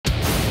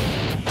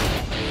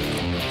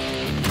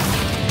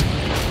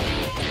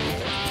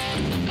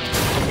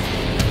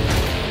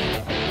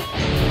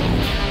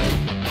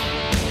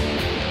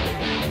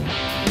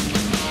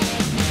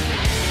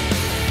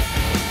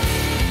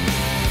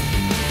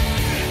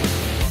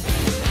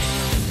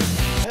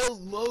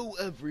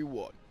Hello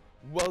everyone,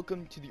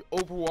 welcome to the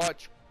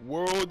Overwatch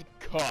World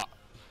Cup.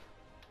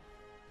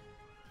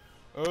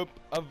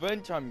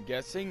 Event I'm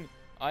guessing,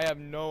 I have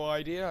no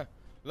idea.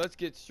 Let's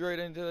get straight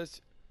into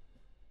this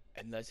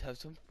and let's have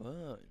some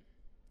fun.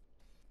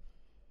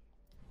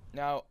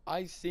 Now,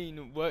 I've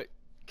seen what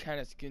kind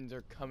of skins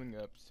are coming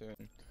up soon.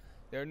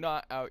 They're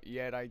not out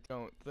yet, I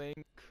don't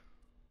think.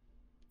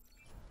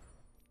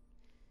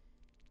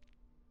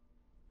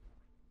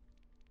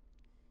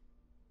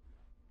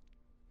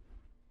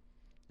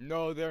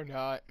 No, they're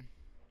not.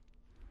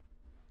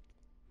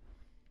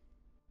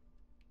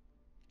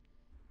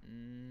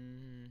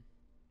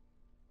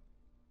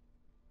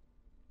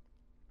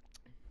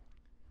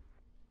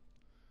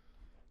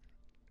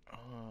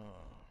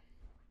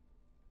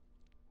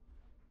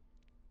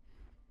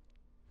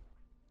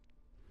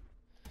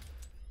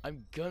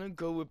 I'm gonna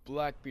go with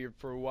Blackbeard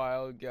for a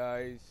while,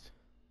 guys.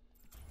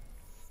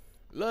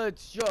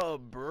 Let's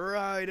jump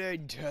right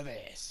into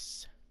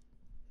this.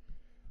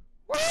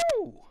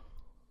 Woo!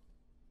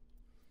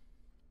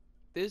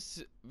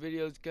 This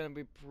video is gonna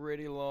be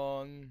pretty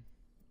long,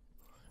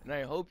 and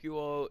I hope you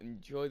all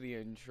enjoy the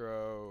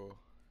intro.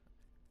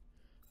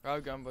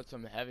 Probably gonna put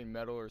some heavy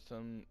metal or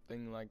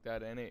something like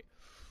that in it.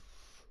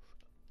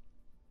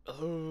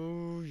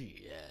 Oh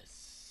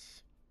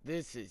yes,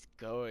 this is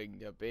going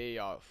to be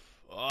a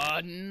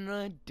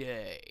fun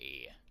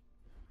day.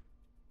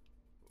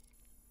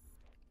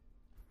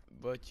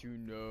 But you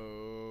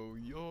know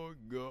you're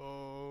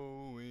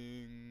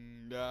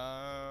going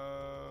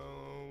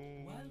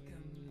down. Welcome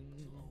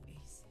to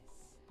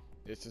Oasis.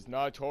 This is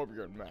not a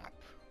Torbjorn map.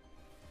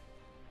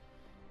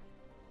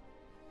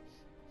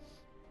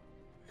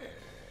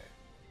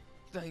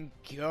 Thank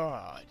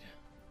God.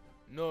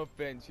 No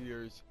offense,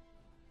 viewers,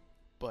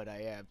 but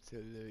I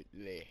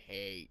absolutely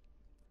hate.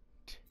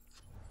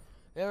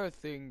 There are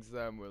things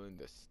that I'm willing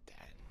to stand,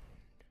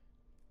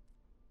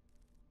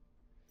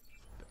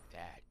 but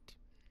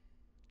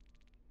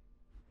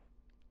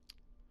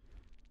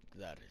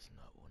that is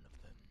not one of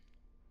them.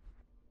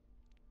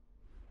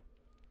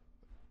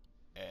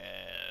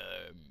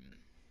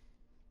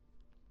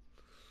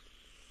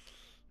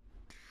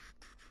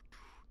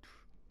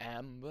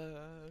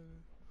 Amber,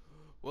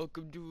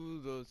 welcome to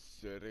the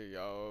city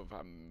of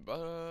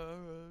Amber.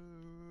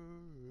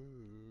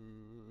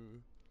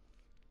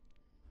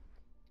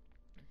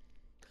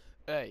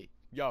 Hey,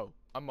 yo,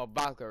 I'm a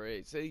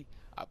Valkyrie, see?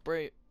 I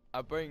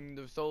bring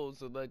the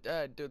souls of the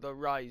dead to the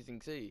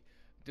rising sea.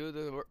 To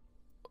the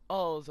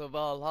halls of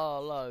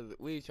Valhalla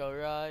we shall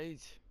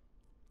rise.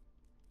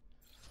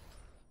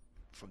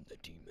 From the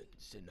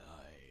demons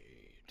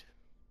denied.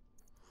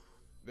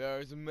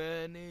 There's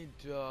many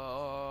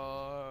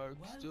dark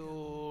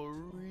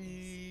stories,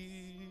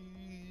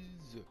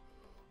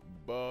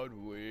 but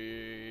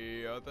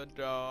we are the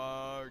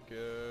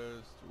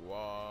darkest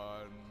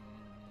one.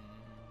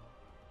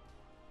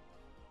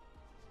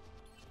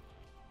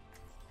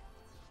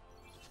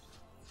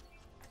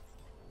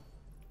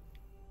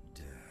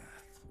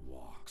 Death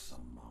walks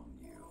among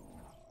you.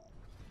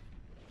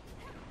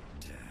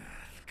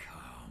 Death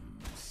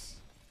comes.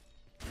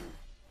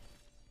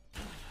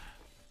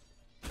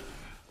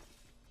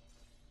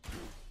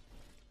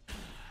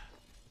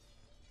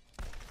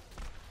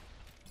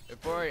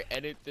 Before I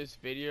edit this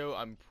video,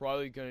 I'm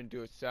probably gonna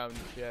do a sound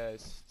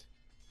test.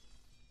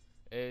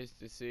 Is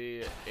to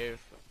see if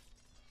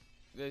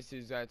this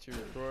is actually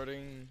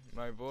recording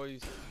my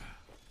voice.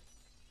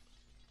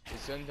 Because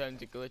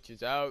sometimes it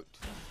glitches out.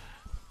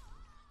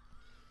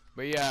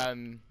 But yeah,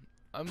 I'm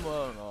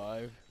well and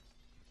alive.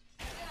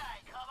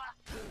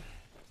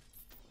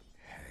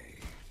 Hey.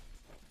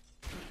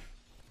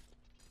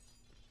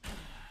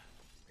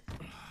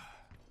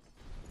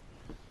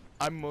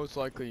 I'm most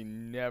likely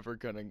never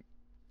gonna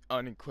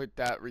unequip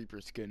that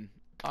Reaper skin.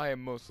 I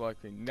am most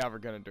likely never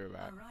gonna do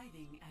that.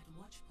 Arriving at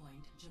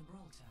Watchpoint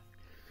Gibraltar.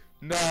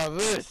 Now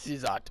this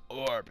is a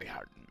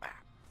Torbjorn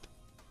map.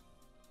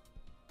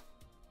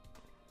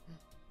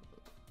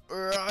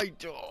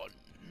 Right on.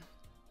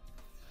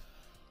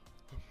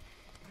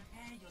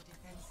 Prepare your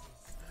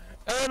defenses.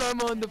 And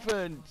I'm on the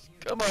fence.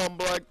 Come on,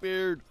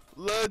 Blackbeard.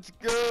 Let's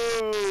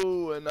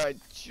go. And I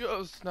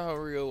just now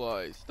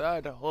realized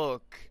that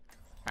hook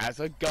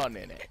has a gun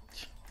in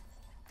it.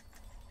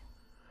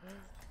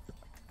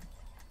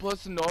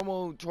 Plus the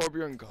normal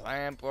Torbjorn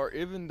clamp or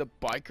even the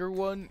biker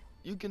one,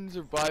 you can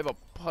survive a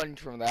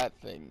punch from that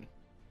thing.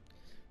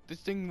 This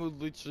thing will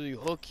literally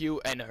hook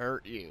you and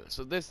hurt you.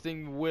 So this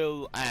thing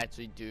will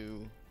actually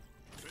do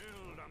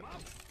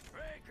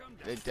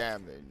the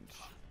damage.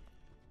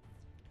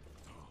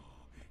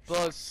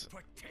 Plus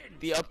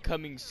the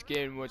upcoming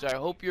skin, which I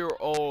hope you're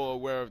all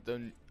aware of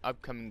the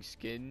upcoming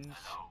skins.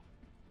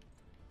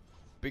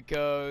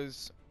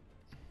 Because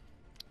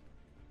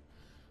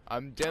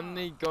I'm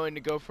definitely going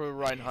to go for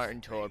Reinhardt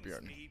and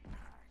Torbjorn.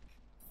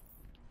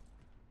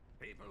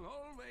 People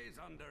always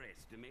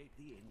underestimate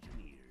the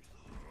engineers.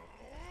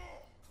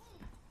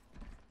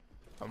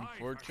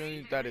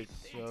 Unfortunately, that is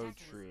so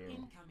true.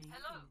 Incoming in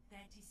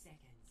 30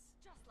 seconds.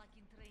 Just like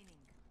in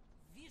training.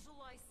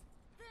 Visualize,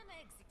 then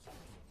execute.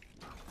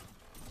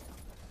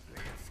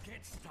 Let's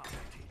get started.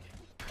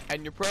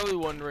 And you're probably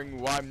wondering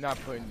why I'm not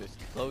putting this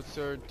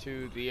closer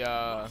to the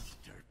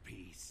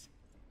Masterpiece.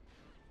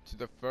 to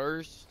the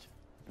first.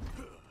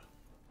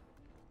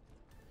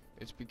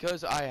 It's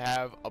because I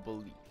have a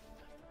belief.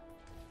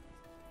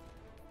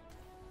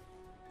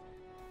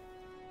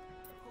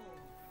 4,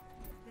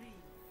 3,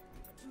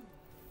 2,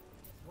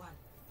 1.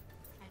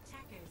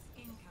 Attackers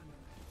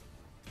incoming.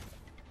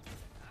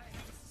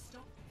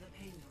 Stop the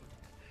payload.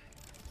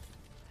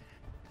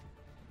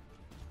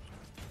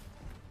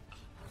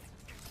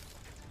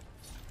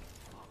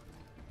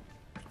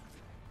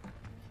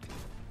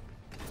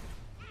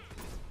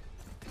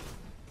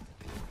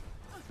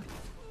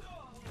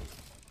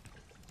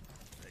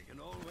 They can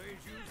always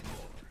use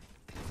more.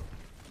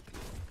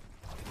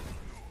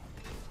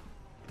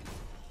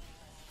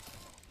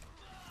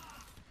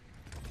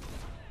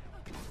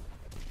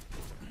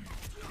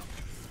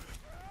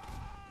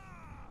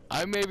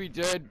 I may be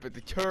dead, but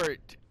the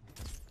turret,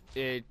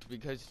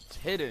 because it's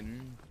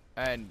hidden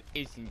and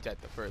isn't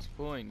at the first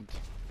point,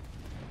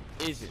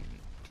 isn't.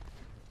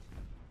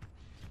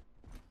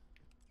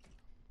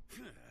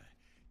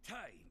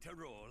 Time to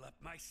roll up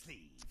my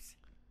sleeves.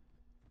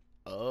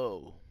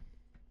 Oh.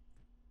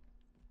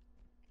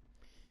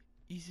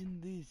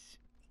 Isn't this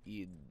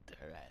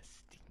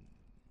interesting?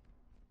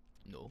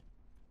 No.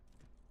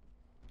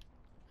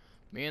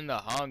 Me and the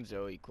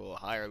Hanzo equal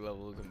higher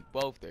levels than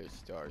both their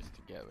stars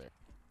together.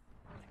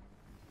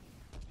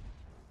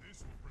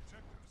 This will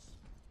protect us.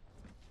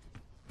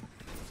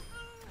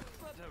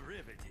 What a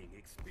riveting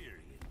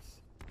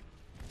experience.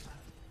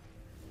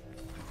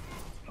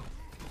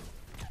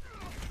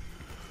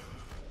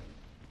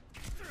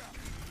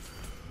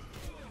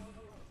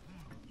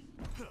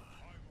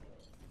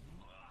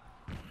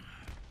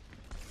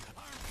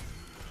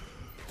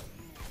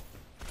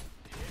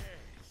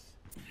 Yes.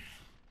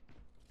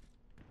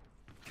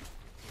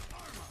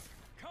 Armor,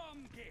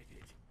 come get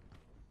it.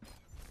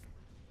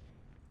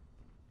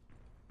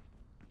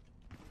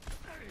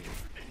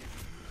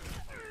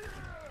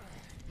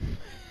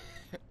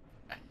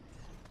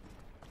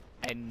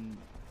 And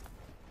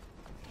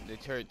the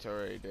turret's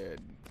already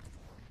dead.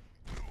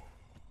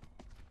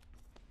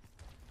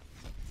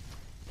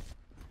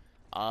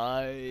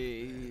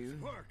 There's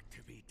work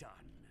to be done.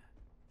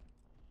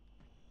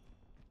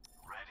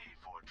 Ready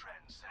for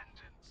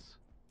transcendence.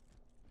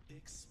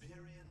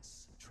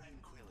 Experience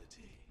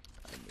tranquility.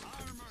 I need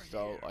them to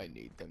stall. I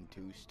need them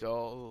to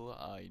stall.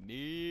 I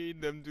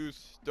need them to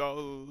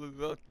stall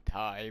the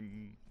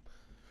time.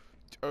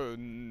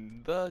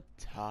 Turn the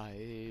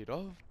tide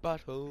of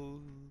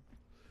battle.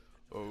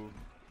 Oh.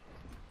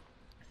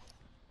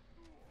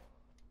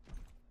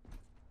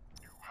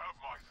 You have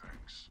my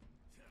thanks.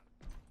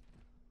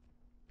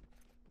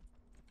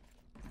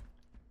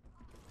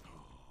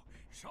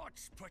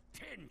 Such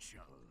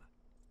potential.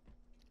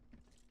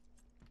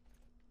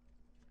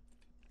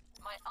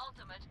 My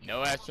ultimate is No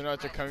almost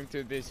astronauts are ready. coming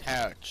through this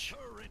hatch.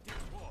 Turret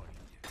deployed.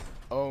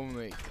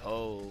 Only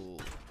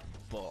cold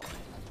boys.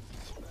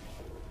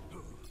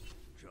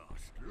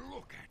 Just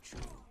look at you.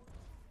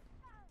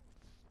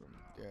 From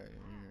down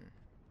here.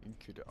 You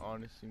could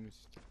honestly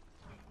mistake.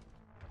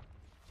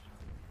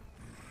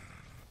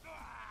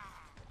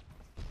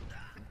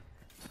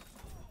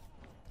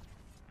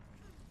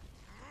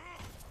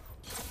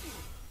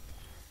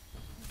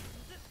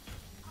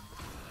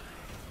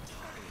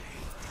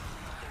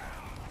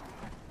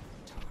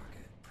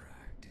 Target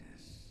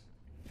practice.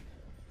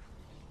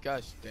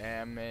 Gosh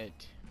damn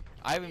it.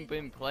 I haven't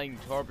been playing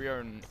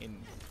Torbjorn in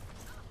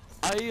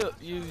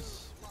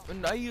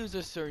when I use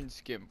a certain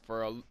skin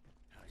for a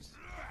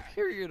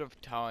period of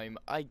time,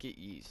 I get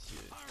used to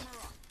it.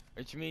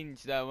 Which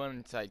means that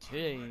once I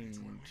change,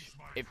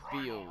 it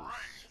feels,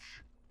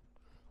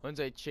 once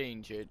I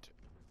change it,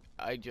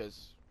 I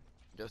just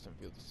doesn't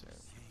feel the same.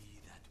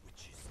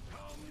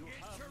 Come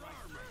get your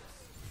armor.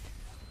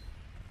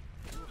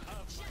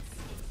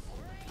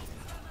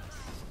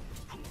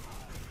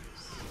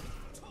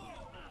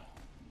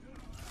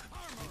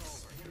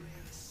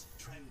 Experience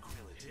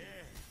tranquility.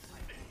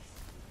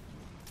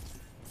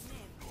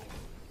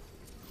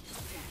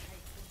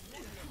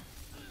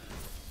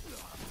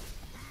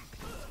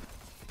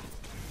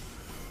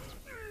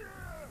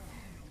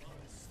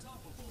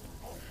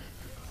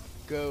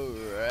 Go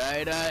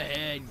right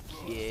ahead,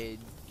 kid.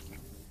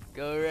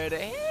 Go right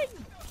ahead,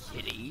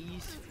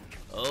 kiddies.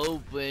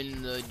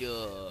 Open the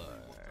door.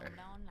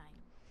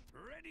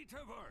 Ready to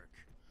work.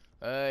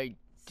 I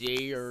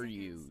dare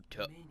you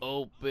to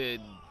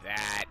open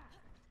that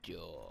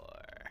door.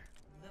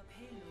 The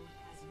payload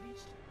has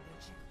reached the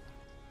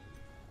checkpoint.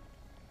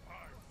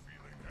 I'm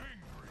feeling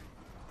angry.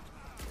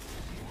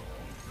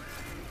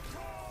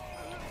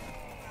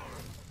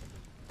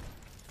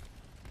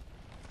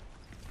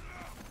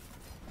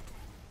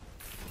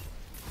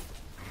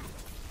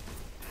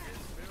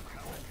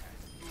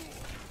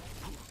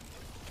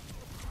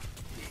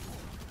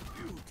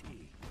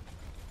 Beauty.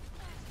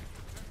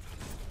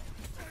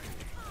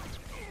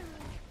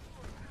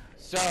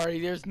 Sorry,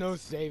 there's no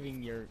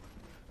saving your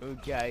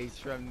guys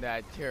from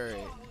that turret.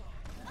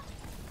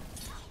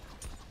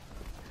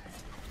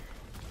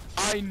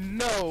 I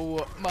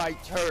know my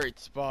turret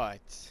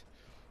spots.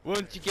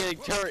 Once you get a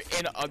turret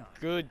in a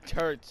good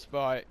turret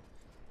spot,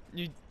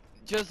 you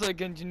just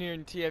like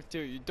engineering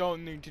TF2, you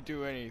don't need to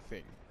do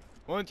anything.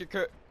 Once your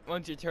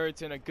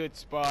turret's in a good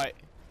spot,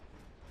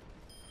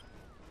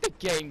 the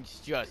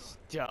game's just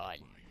done.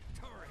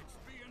 Turret's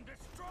being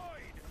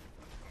destroyed.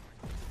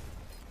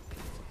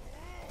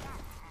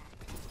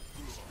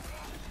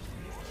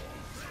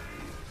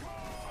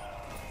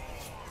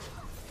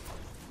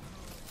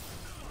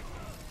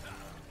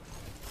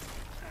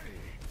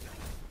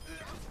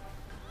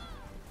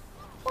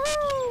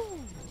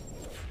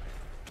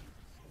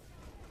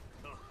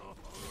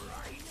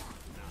 Right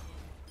now,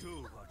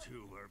 do what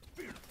you were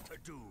built to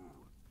do.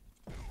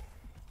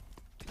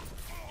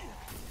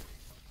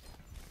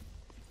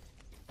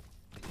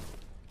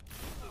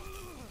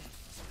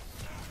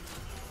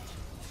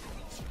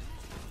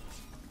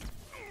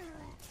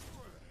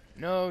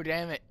 No,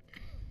 damn it.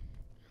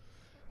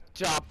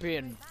 Drop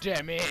in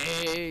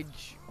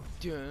damage.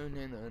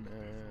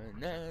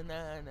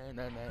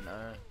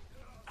 Dun-na-na-na-na-na-na-na-na.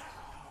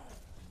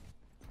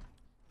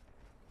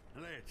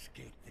 Let's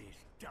get this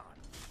done.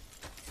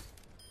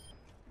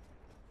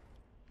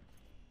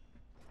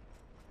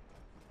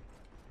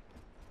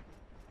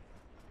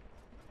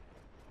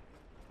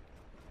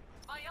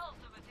 My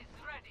ultimate is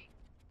ready.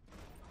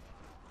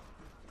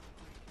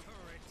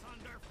 Turret's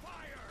under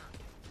fire.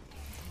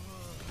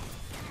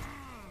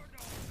 Guard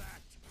on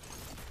that.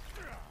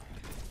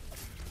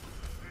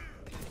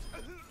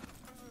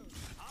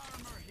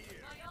 Armor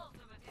here. My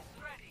ultimate is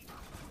ready.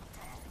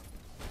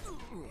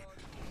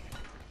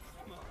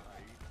 My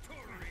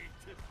turret.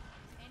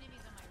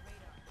 Enemies on my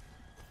radar.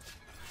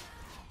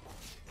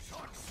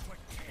 Shots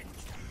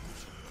potential.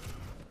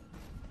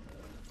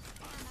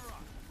 Armor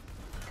up.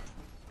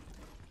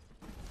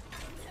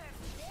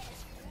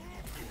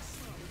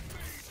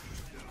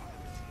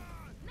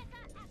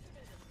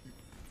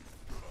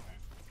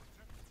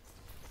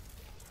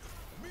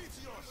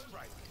 Meteor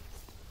strike.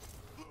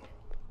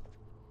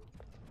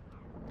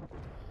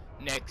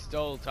 Next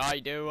ult I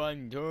do,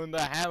 I'm doing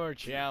the hammer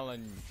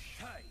challenge.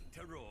 Time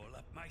to roll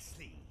up my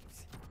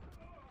sleeves.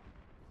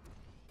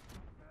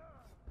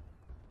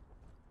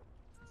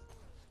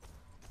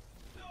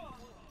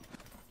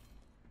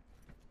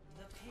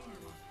 The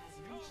payload has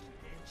reached the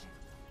objective.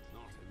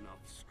 Not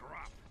enough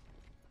scrap.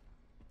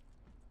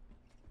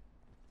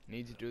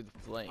 Need to do the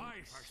flames.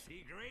 I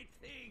foresee great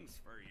things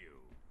for you.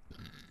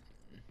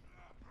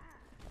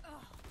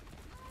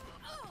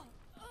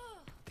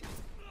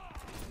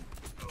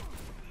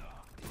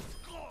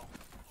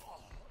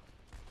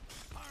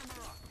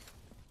 Armor up.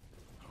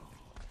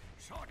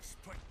 Shots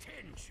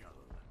potential.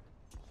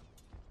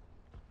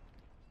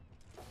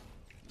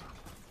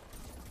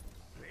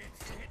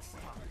 Let's get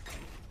started.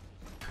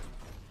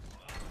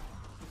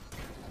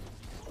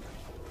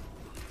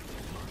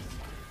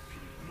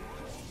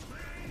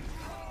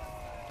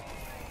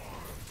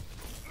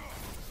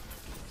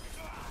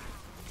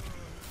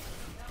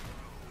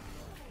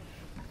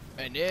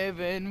 And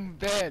even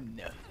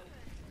then,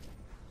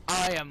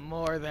 I am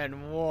more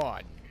than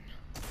one.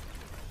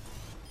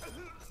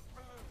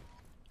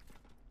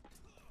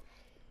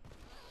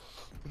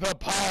 The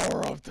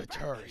power of the In the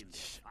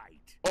turret.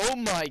 fight. Oh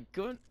my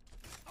good.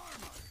 Armor,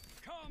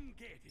 come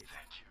get it.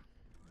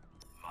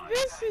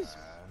 This is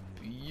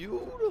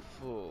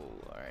beautiful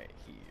right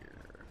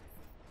here.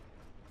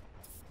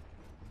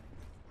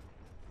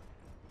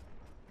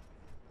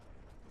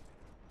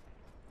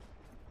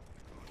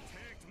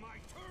 Protect my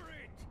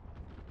turret.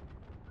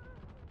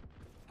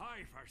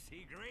 I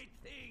foresee great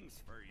things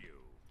for you.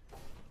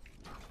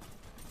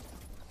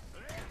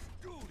 Let's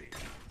do this.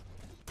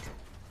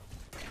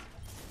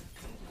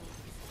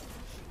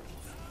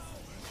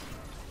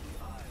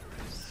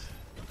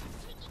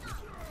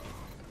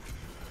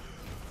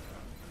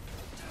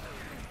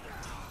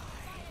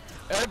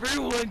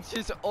 Everyone's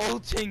just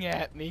ulting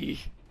at me.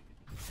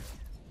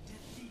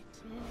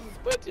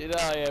 What did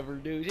I ever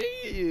do to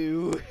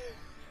you?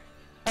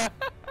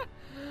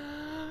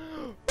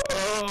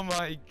 Oh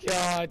my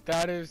god,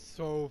 that is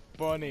so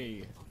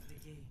funny. Of the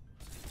game.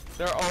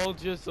 They're all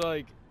just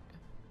like,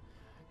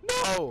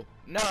 no,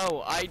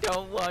 no, I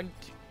don't want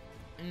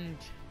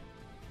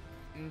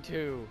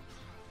to.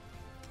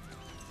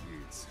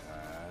 It's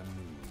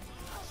Hanu.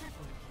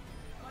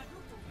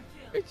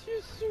 It's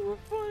just super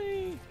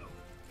funny.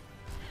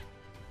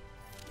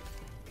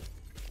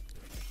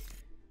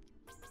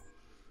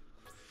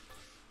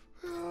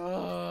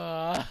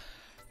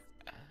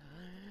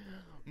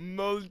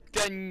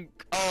 Molten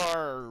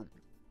car.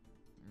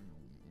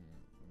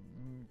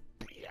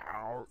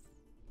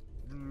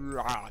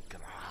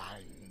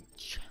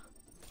 Crunch.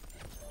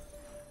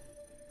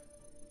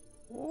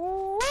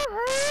 Woohoo!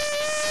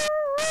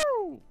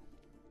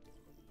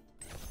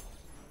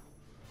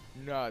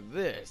 Now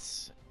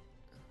this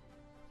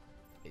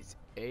is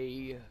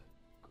A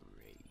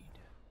grade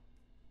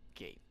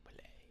gameplay.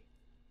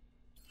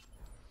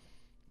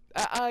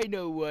 I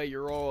know why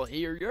you're all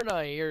here. You're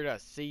not here to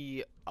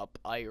see a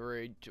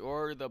pirate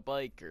or the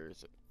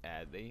bikers,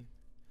 Adley.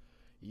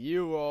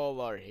 You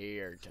all are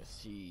here to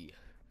see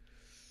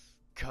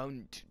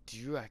Count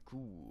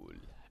Dracul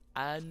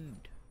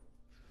and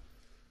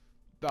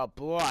the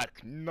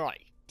Black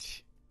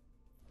Knight.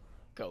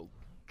 Go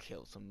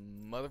kill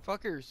some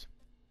motherfuckers.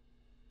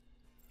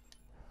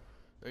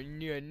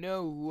 And you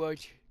know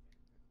what?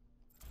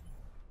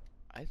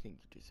 I think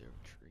you deserve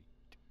a treat.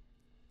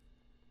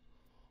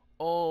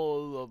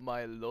 All of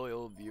my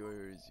loyal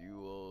viewers,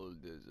 you all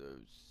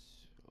deserve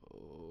so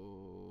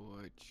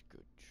much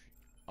good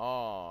treat.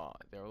 Aw,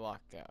 they're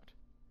locked out.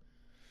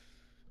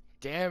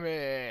 Damn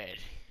it!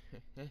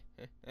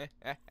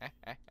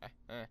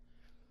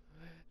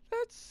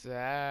 That's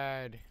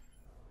sad.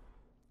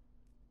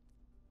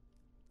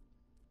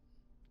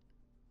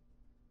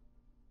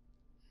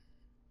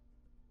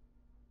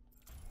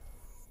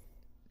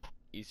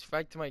 You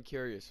strike my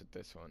curious with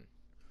this one.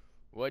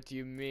 What do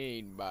you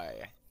mean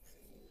by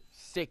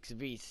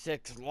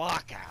 6v6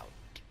 lockout?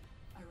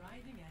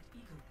 Arriving at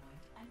Eagle Point,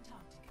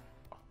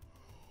 Antarctica.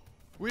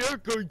 We are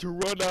going to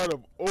run out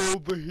of all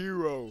the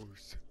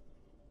heroes.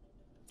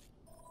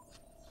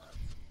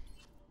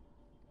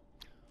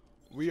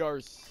 We are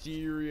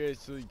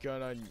seriously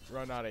gonna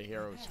run out of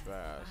heroes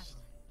fast.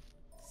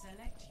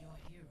 Select your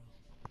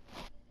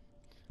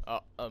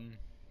hero.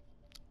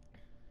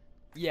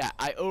 Yeah,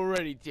 I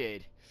already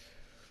did.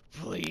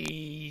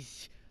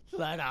 Please,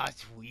 let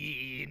us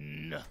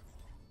win.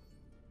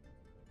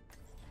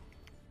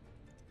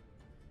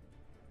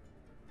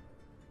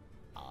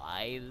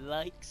 I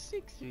like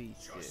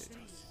 6v6. 3,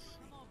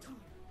 2,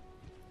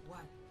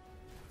 1.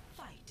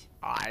 Fight.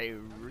 I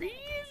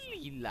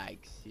really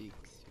like 6v6.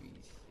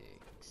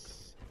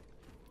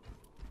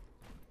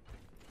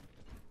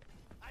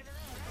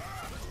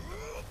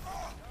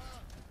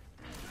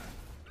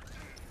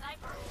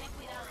 Sniper, take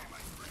me down.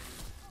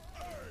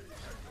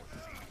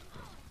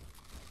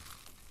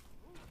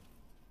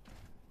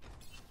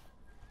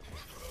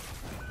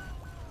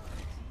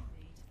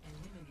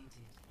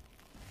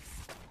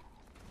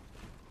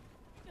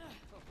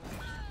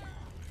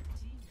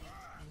 Teammate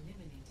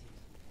eliminated. Teammate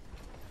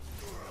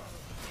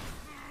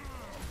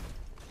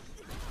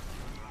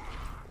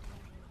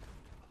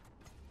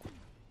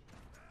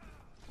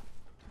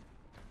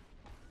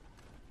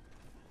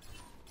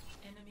eliminated.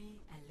 Enemy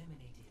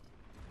eliminated.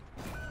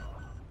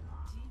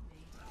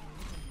 Teammate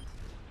eliminated.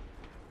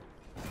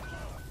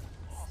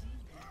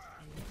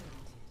 Teammate eliminated.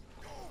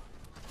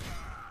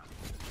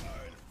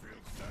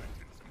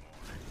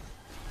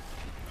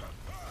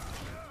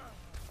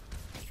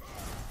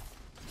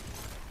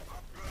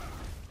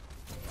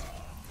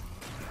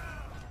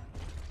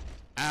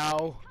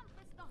 Ow.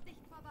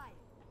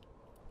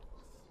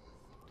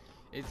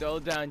 It's all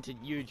down to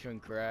you,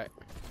 Junkrat.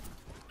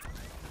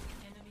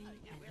 Enemy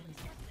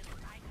eliminated.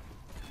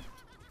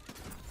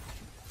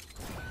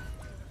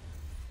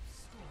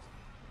 Score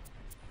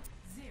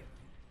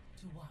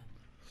 0-1.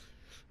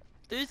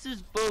 This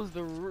is both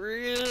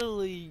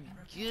really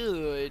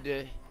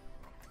good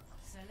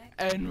Select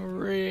and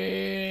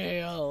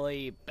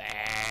really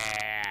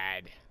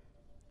bad.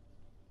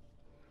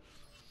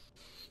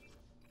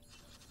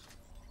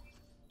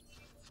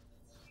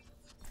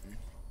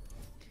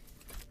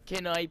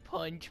 Can I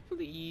punch,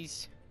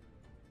 please?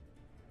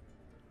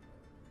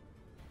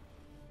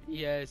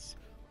 Yes,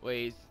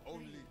 please.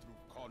 Only through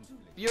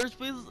conflict. Viewers,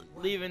 please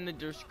leave in the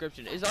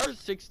description. Is our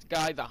sixth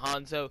guy the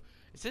Hanzo?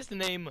 Is his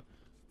name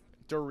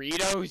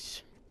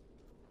Doritos?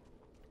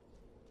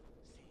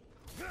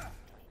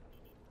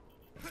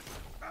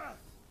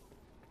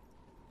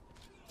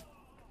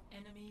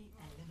 enemy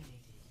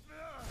eliminated.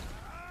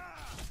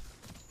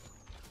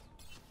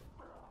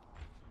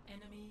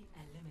 Enemy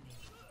eliminated.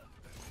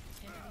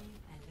 Enemy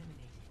eliminated. Teammate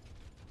eliminated.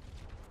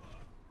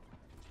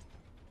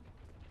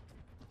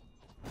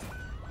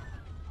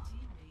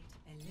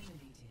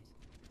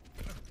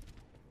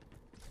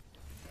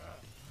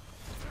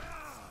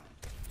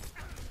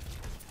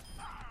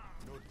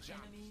 No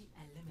chance. Enemy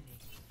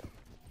eliminated.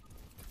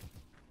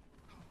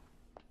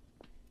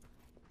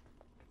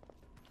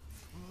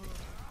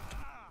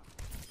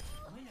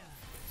 Winner.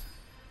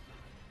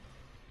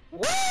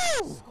 Woo!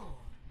 Score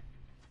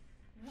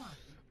 1-1.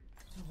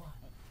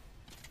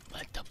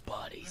 Let the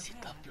bodies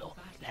hit the floor.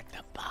 Let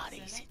the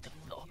bodies hit the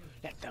floor.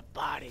 Let the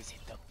bodies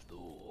hit the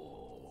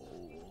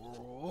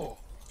floor.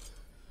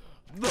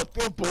 Let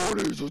the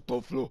bodies hit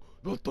the floor.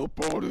 Let the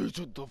bodies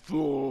hit the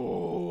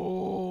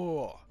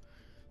floor.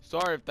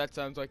 Sorry if that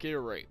sounds like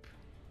ear rape.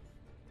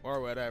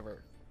 Or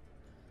whatever.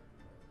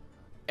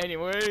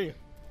 Anyway,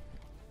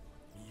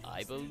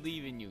 I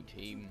believe in you,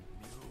 team.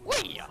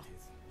 Wee!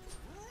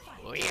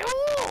 Wee! Enemy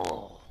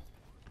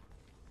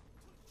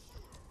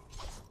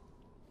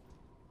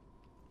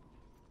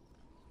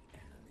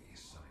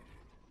sighted. Eliminated.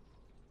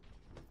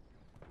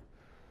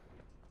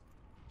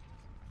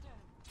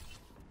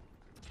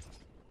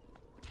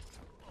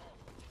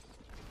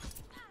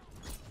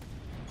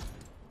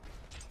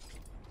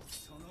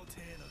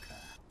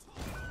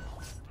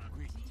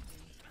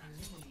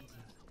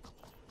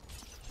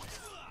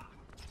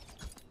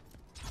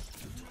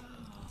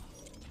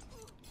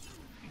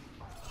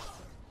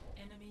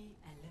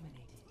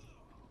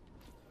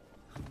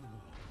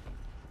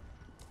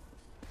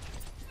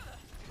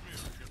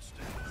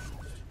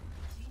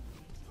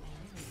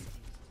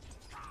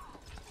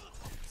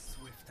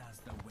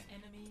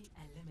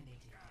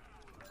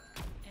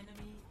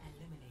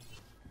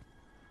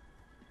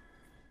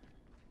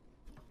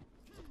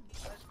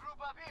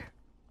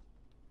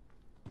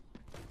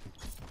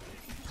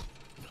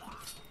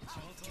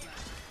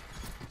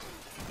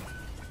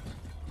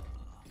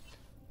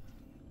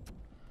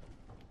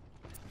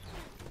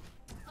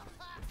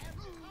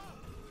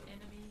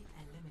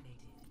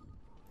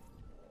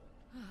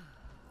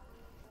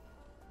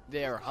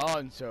 Their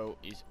Hanzo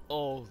is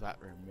all that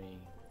remains.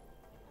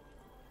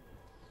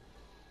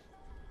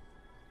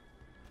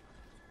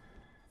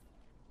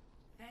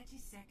 30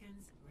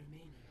 seconds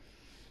remaining.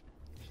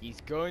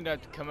 He's going to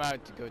have to come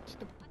out to go to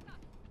the...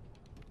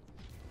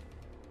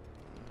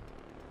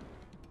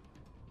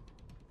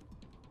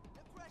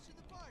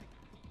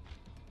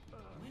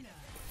 Winner.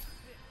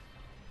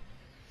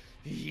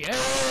 Yeah!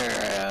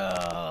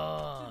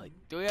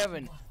 Do we have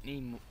any...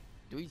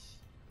 Do we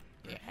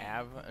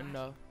have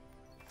enough?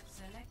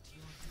 Select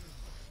your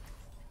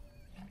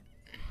hero.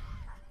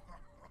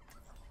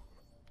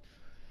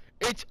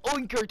 It's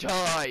Oinker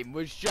time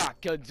with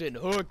shotguns and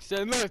hooks,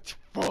 and let's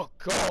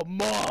fuck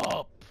 'em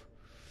up!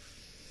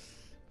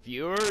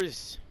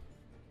 Viewers,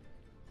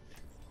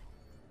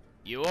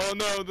 you all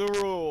know the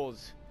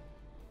rules.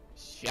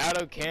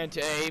 Shadow can't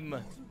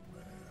aim.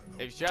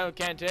 If Shadow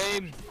can't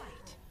aim,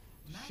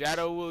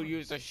 Shadow will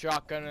use a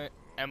shotgun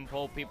and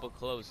pull people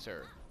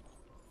closer.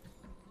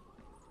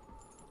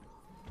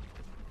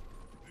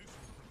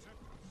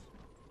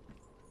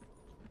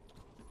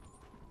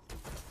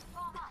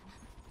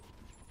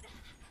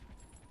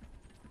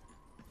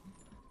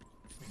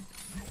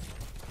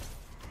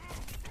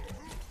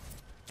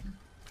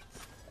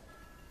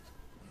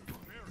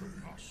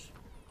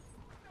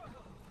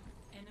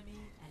 Enemy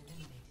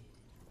eliminated.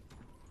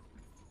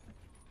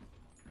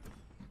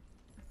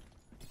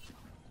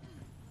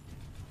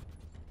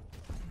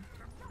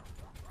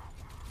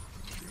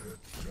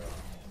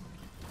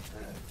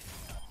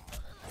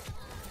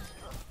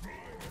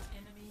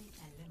 Enemy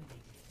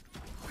eliminated.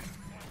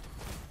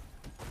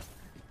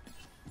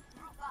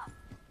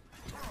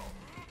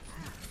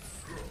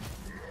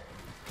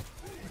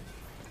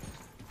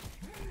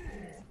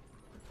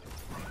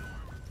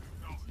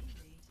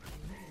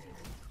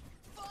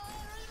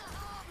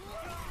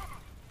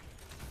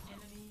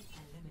 Enemy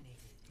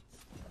eliminated.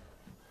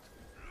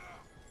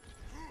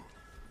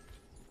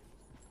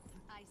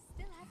 I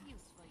still have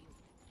use for you.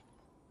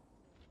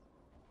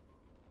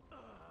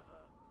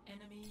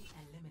 Enemy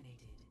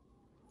eliminated.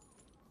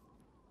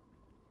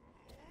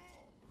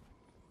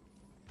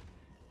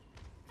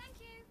 Thank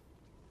you.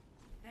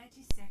 30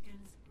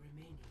 seconds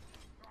remaining.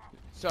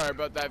 Sorry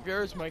about that,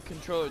 viewers. My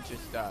controller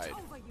just died.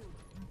 Over you.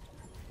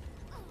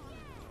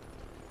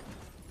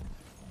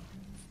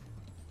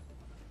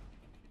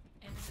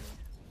 Enemy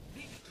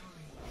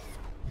victory.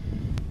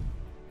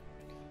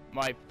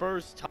 My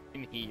first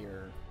time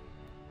here.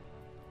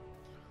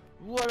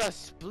 What a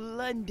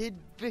splendid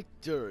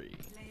victory.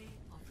 Play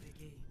of the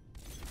game.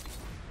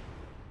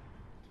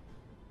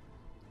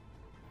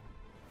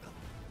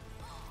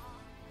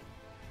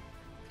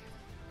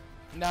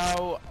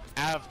 Now,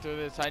 after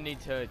this, I need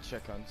to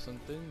check on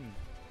something.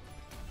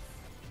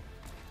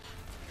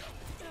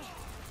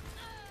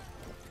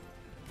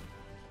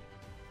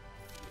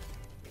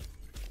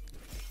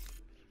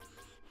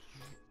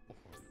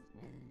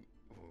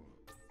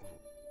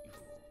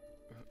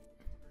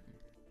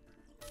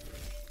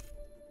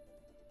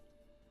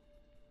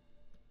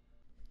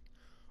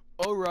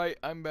 Alright,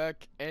 I'm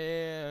back,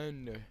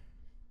 and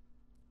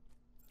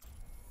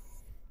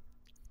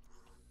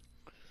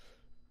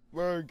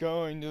we're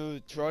going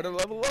to try to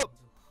level up.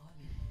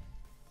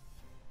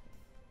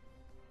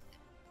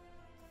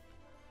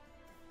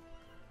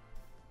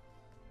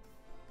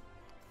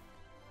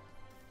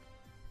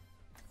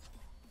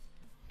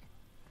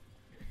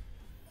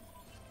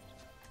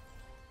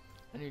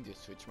 I need to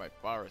switch my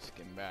forest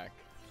skin back.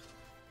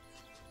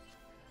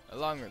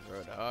 Along with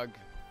Roadhog.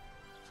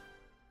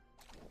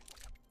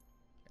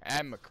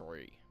 And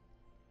McCree.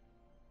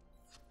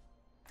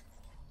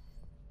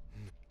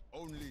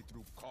 Only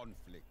through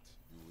conflict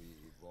do we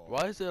evolve.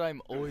 Why is it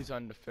I'm always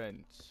on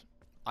defense?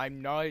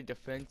 I'm not a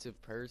defensive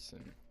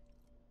person.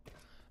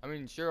 I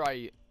mean, sure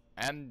I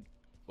am,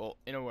 well,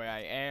 in a way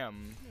I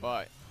am,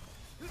 but...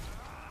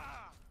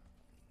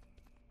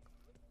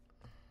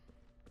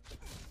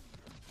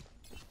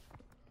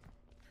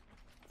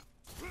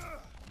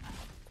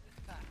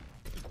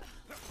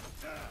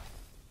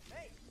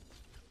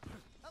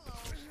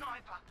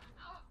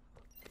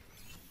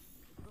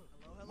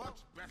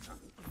 Much better.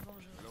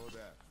 Hello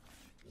there.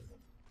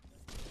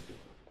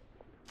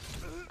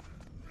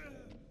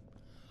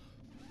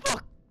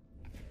 Fuck!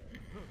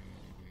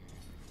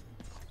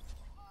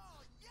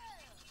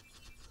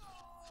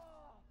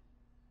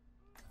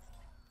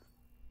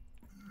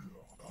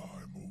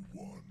 I'm a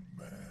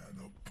one-man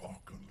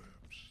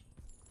apocalypse.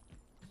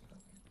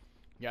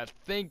 You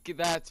think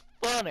that's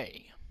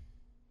funny?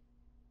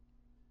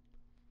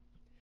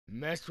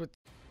 Mess with...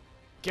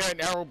 Get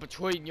an arrow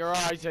between your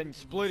eyes and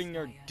splitting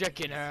your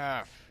dick in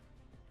half.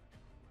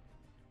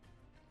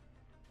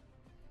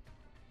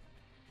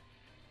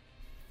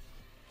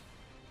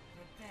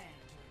 Prepare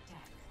to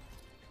attack.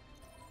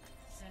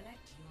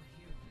 Select your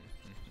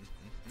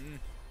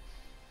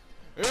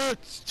hero.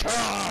 It's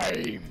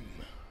time!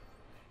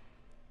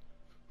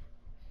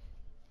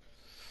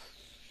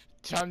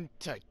 Time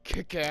to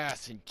kick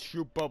ass and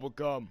chew bubble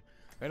gum,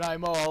 and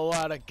I'm all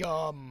out of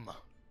gum.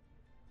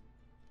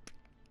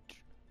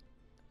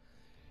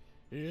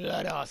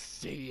 Let us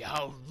see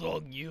how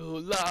long you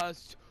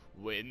last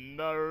when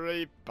the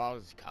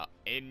Reaper's cut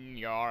in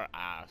your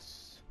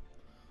ass.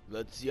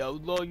 Let's see how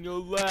long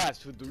you'll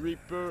last with the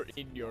Reaper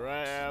in your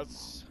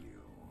ass.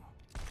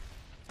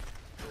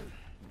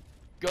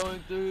 Going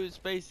through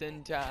space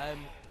and time,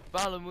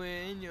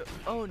 following your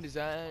own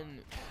design,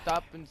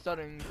 stopping,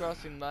 starting,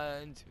 crossing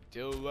lines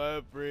till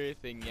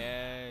everything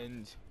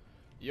ends.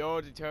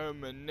 Your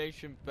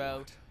determination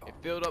felt, it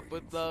filled up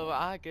with love,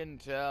 I can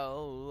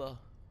tell.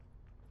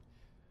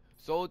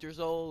 Sold your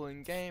soul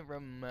and came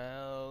from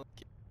hell.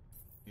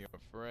 Your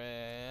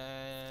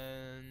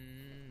friends.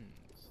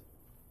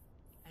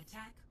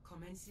 Attack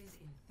commences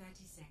in 30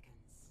 seconds.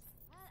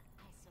 Well,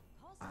 I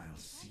suppose I'll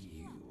see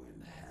you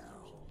in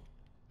hell.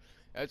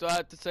 That's what I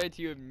have to say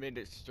to you,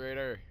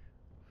 administrator.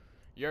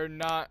 You're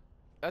not.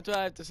 That's what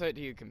I have to say to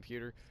you,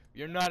 computer.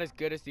 You're not as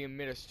good as the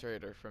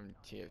administrator from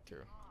Tier 2.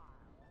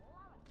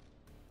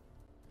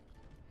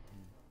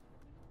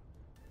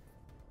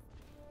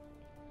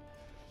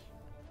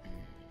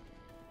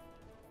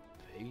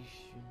 Patient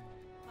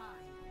 5,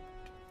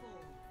 4,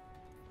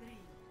 3,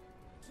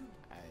 2,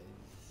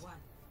 as 1.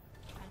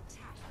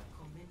 Attack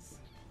commencing.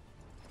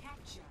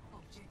 Capture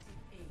objective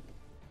A.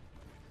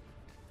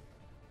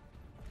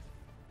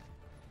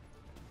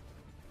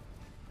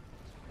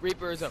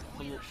 Reaper is a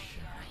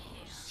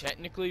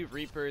technically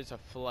Reaper is a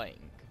flank.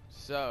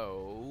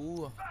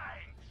 So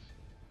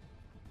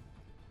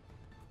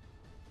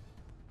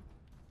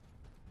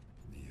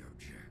The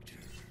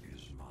objective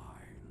is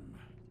mine.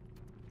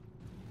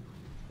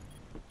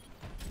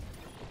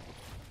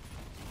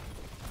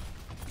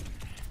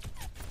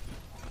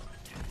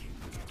 Taking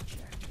the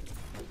objective.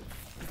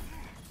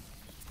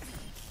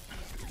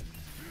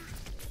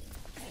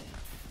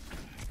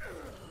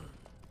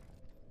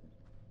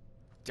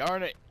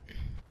 darn it.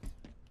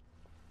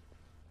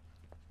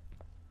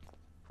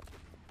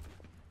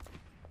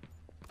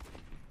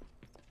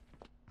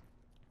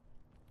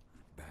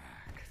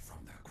 Back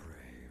from the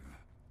grave.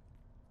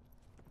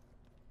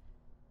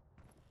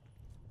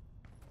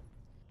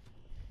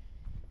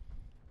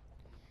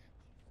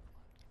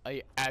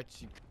 I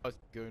actually caused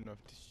good enough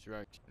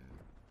distraction.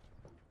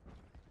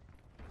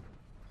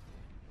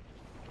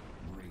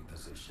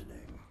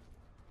 Repositioning.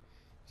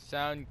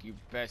 Sound you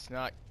best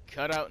not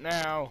cut out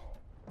now.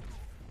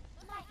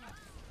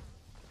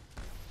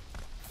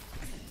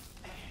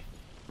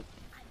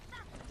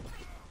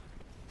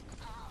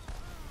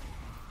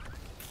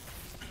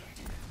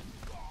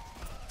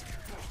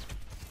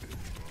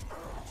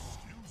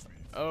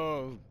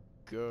 Oh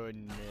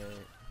goodness.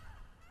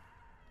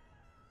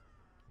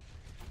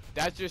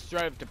 That's just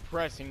straight up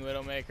depressing,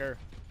 Widowmaker.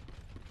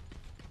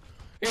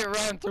 It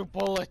ran through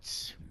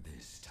bullets.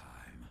 This time,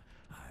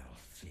 I'll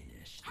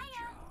finish the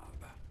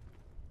job.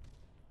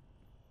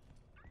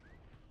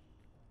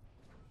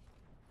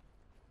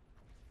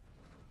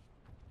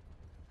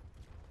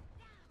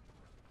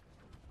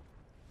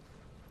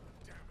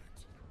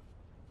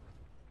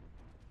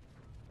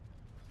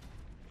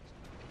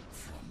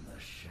 From the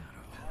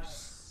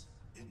shadows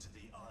into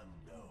the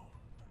unknown.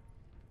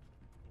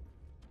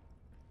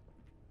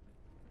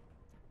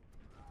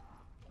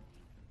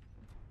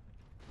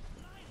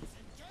 Ladies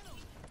and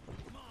gentlemen,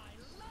 my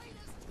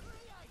latest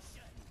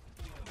creation!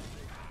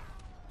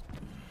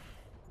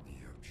 The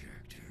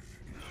objective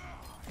is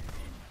mine.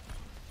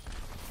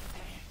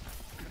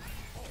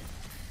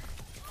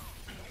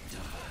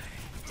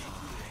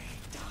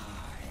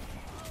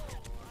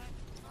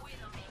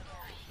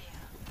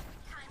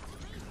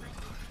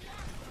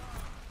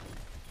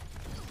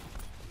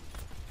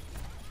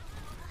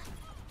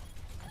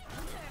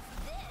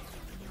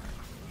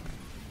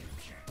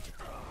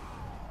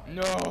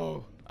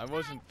 No, I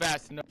wasn't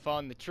fast enough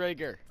on the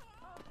trigger.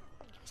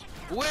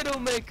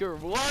 Widowmaker,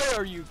 why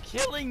are you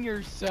killing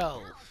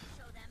yourself?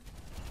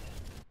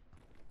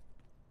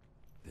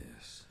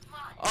 This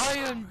I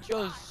am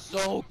just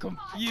so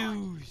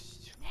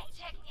confused.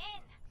 Check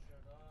in.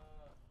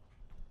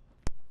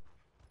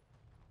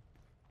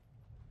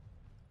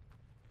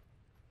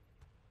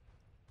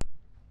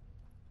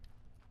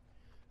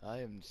 I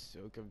am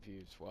so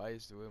confused. Why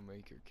is the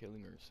Widowmaker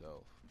killing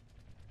herself?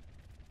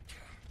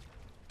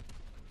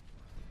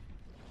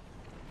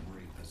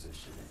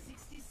 repositioning.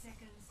 60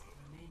 seconds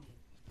remaining.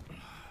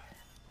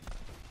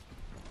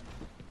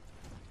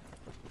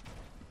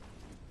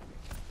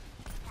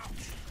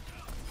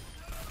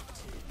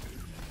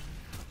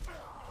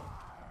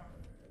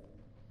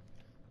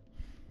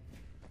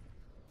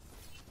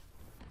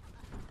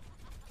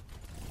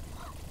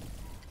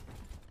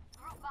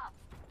 Group up.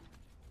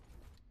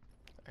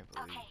 I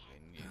believe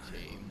in you,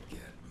 team. Get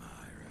my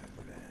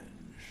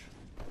revenge.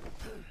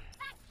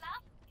 Thanks,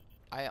 love.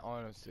 I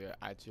honestly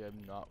actually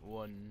have not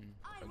won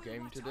a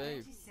game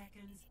today. 30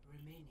 seconds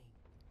remaining.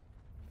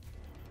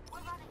 We're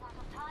running out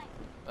of time.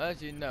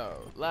 As you know,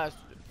 last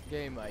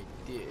game I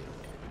did.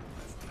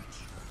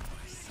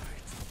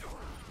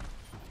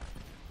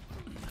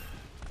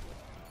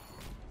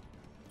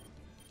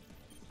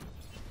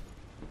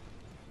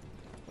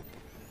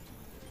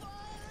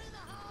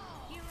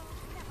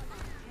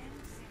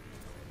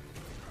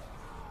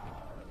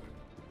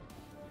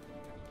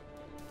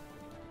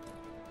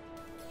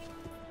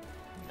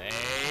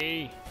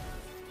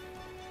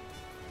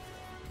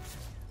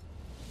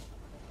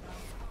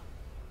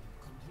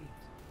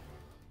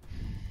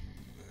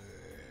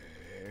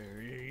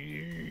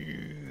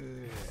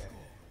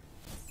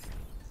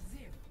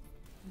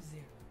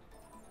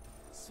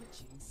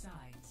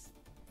 sides.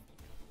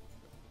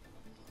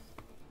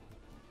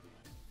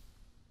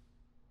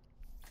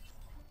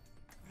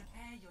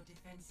 Prepare your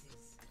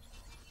defenses.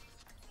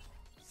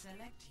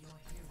 Select your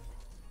hero.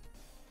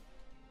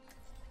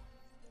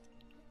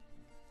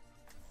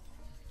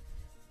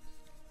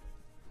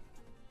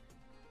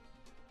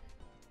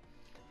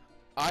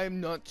 I'm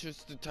not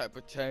just the type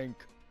of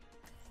tank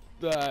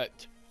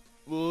that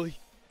will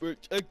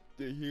protect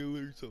the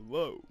healers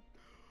alone.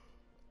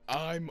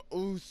 I'm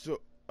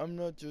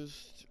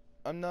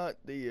not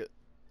the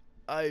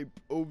I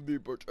only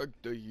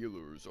protect the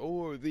healers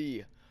or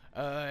the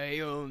I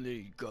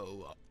only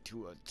go up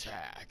to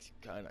attack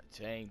kind of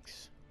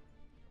tanks.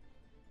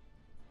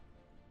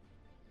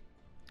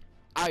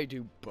 I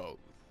do both.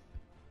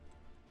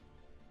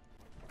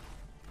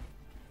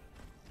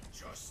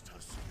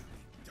 Justice will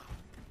be done.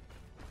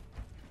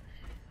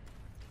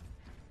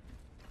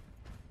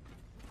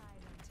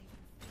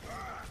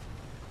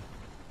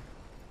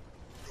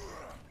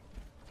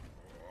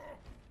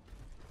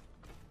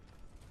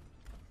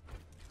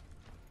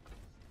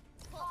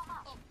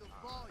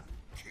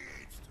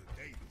 Kids,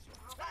 today is your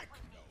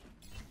techno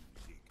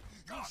music.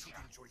 You should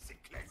enjoy the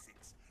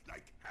classics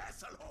like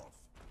Hasselhoff.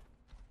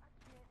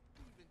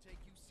 Even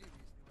take you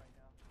seriously right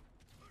now.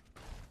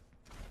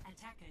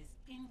 Attackers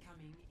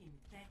incoming in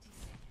 30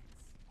 seconds.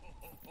 Ho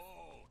ho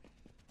ho!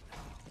 Now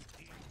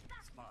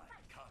here's my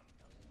candle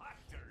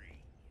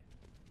factory.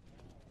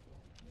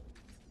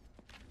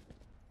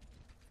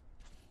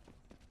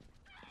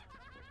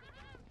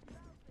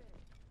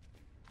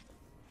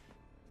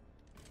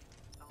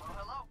 Hello,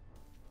 hello.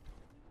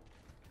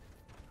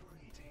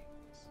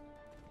 Greetings.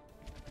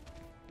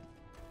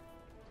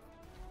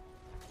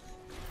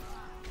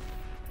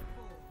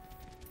 4,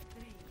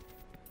 3,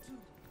 2,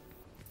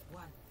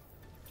 1.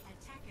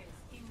 Attackers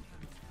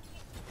incoming.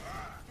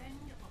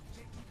 Defend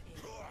objective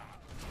A.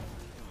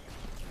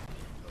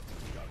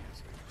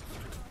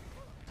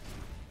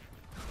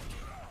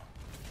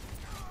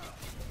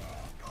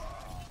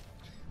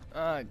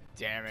 Ah,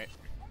 damn it.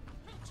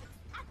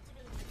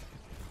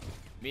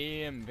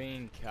 Me and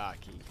being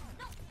cocky.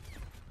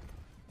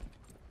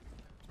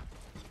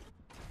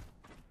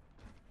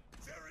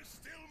 There is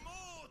still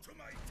more to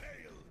my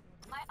tale.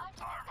 My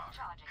ultimate is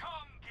charging.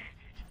 Come get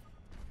it.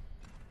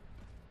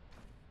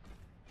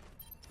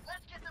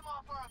 Let's get them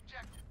off our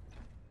objective.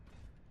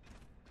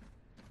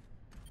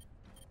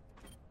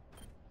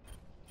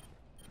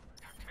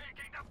 They're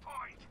taking the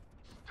point.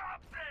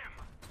 Stop them.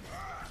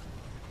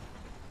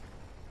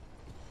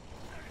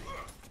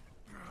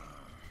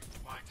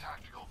 My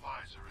tactical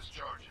visor is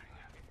charging.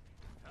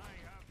 I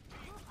have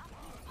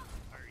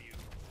are you?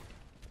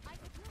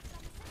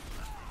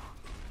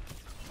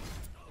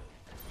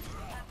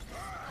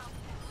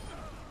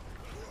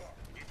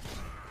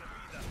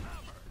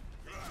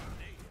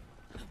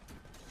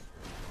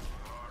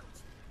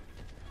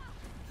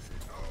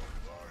 Don't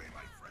worry,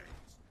 my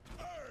friends.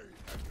 I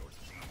have your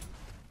shield.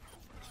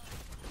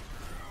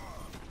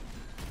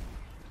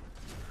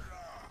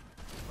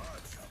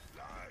 Much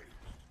obliged.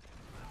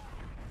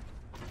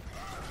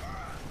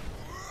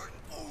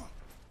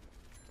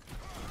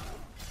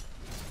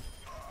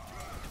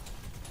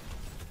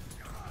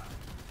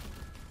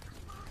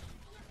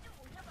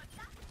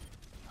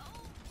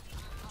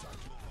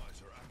 Tactical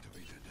visor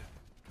activated.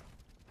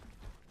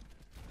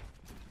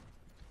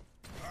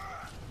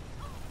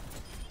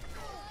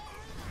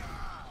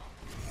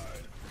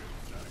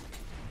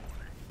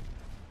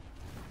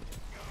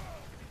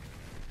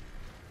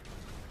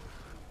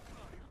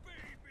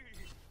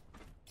 Baby!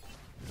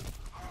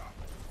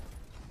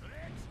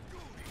 Let's do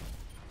it!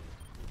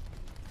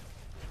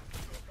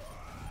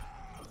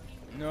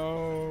 No.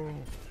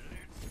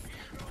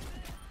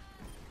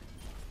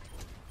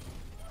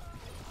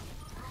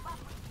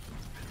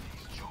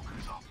 These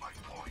jokers off my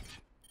point.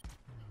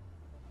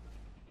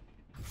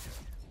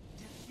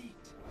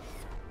 Defeat.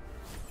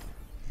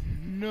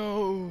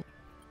 No.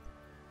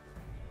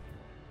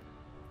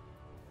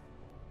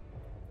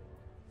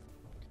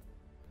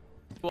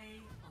 Play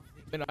of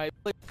the When I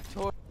play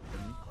Tor,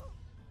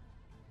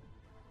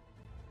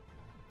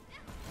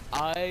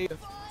 I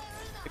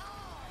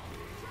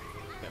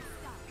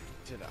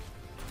did I?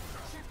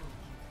 triple.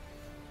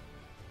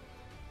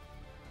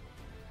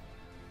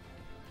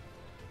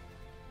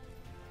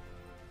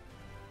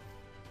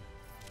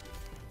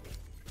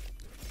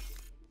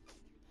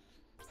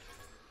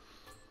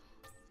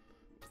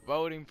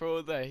 Voting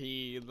for the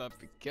healer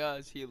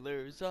because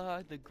healers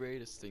are the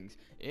greatest things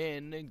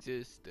in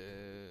existence.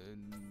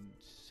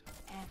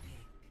 Epic.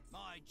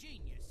 My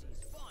genius is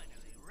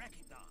finally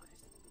recognized.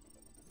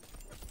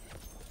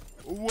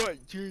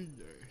 What genius?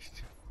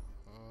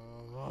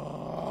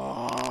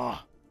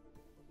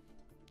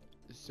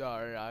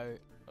 Sorry, I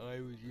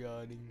was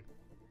yawning.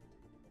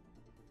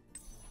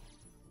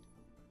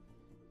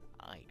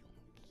 I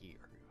don't hear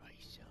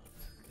myself,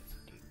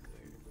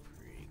 particular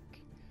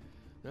prick.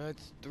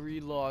 That's 3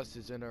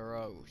 losses in a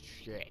row.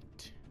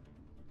 Shit.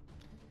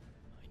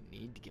 I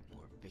need to get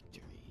more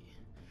victory.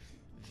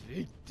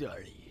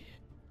 Victory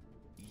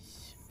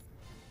is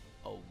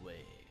a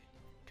way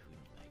to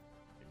enlightenment.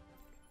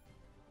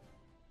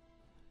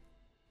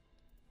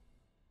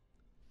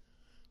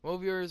 Well,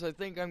 viewers, I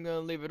think I'm gonna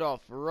leave it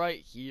off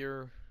right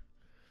here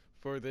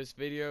for this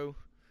video.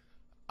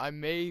 I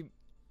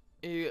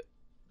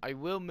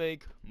will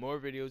make more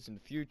videos in the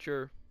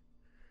future.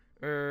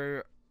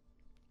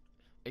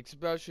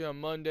 Especially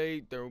on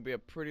Monday, there will be a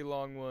pretty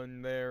long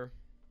one there.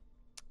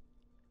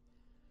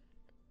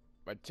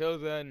 But till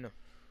then,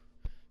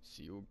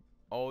 see you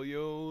all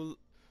you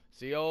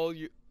see all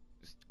you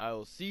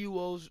I'll see you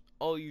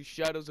all you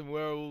shadows and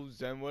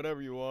werewolves and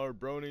whatever you are,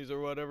 bronies or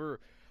whatever.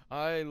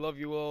 I love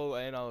you all,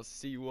 and I'll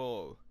see you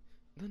all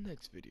in the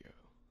next video.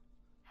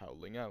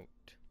 Howling out.